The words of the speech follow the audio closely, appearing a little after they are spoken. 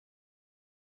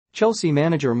Chelsea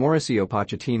manager Mauricio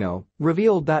Pochettino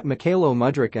revealed that Mykhailo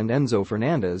Mudryk and Enzo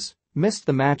Fernandez missed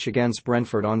the match against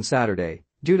Brentford on Saturday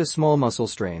due to small muscle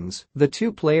strains. The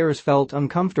two players felt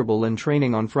uncomfortable in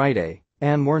training on Friday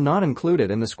and were not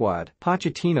included in the squad.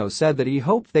 Pochettino said that he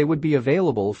hoped they would be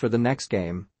available for the next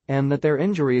game and that their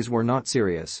injuries were not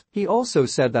serious. He also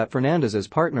said that Fernandez's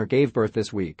partner gave birth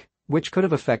this week, which could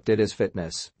have affected his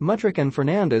fitness. Mudryk and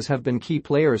Fernandez have been key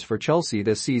players for Chelsea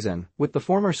this season, with the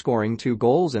former scoring 2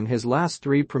 goals in his last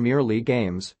 3 Premier League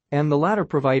games, and the latter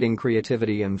providing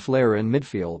creativity and flair in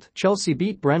midfield. Chelsea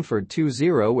beat Brentford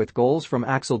 2-0 with goals from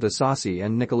Axel Disasi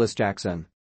and Nicolas.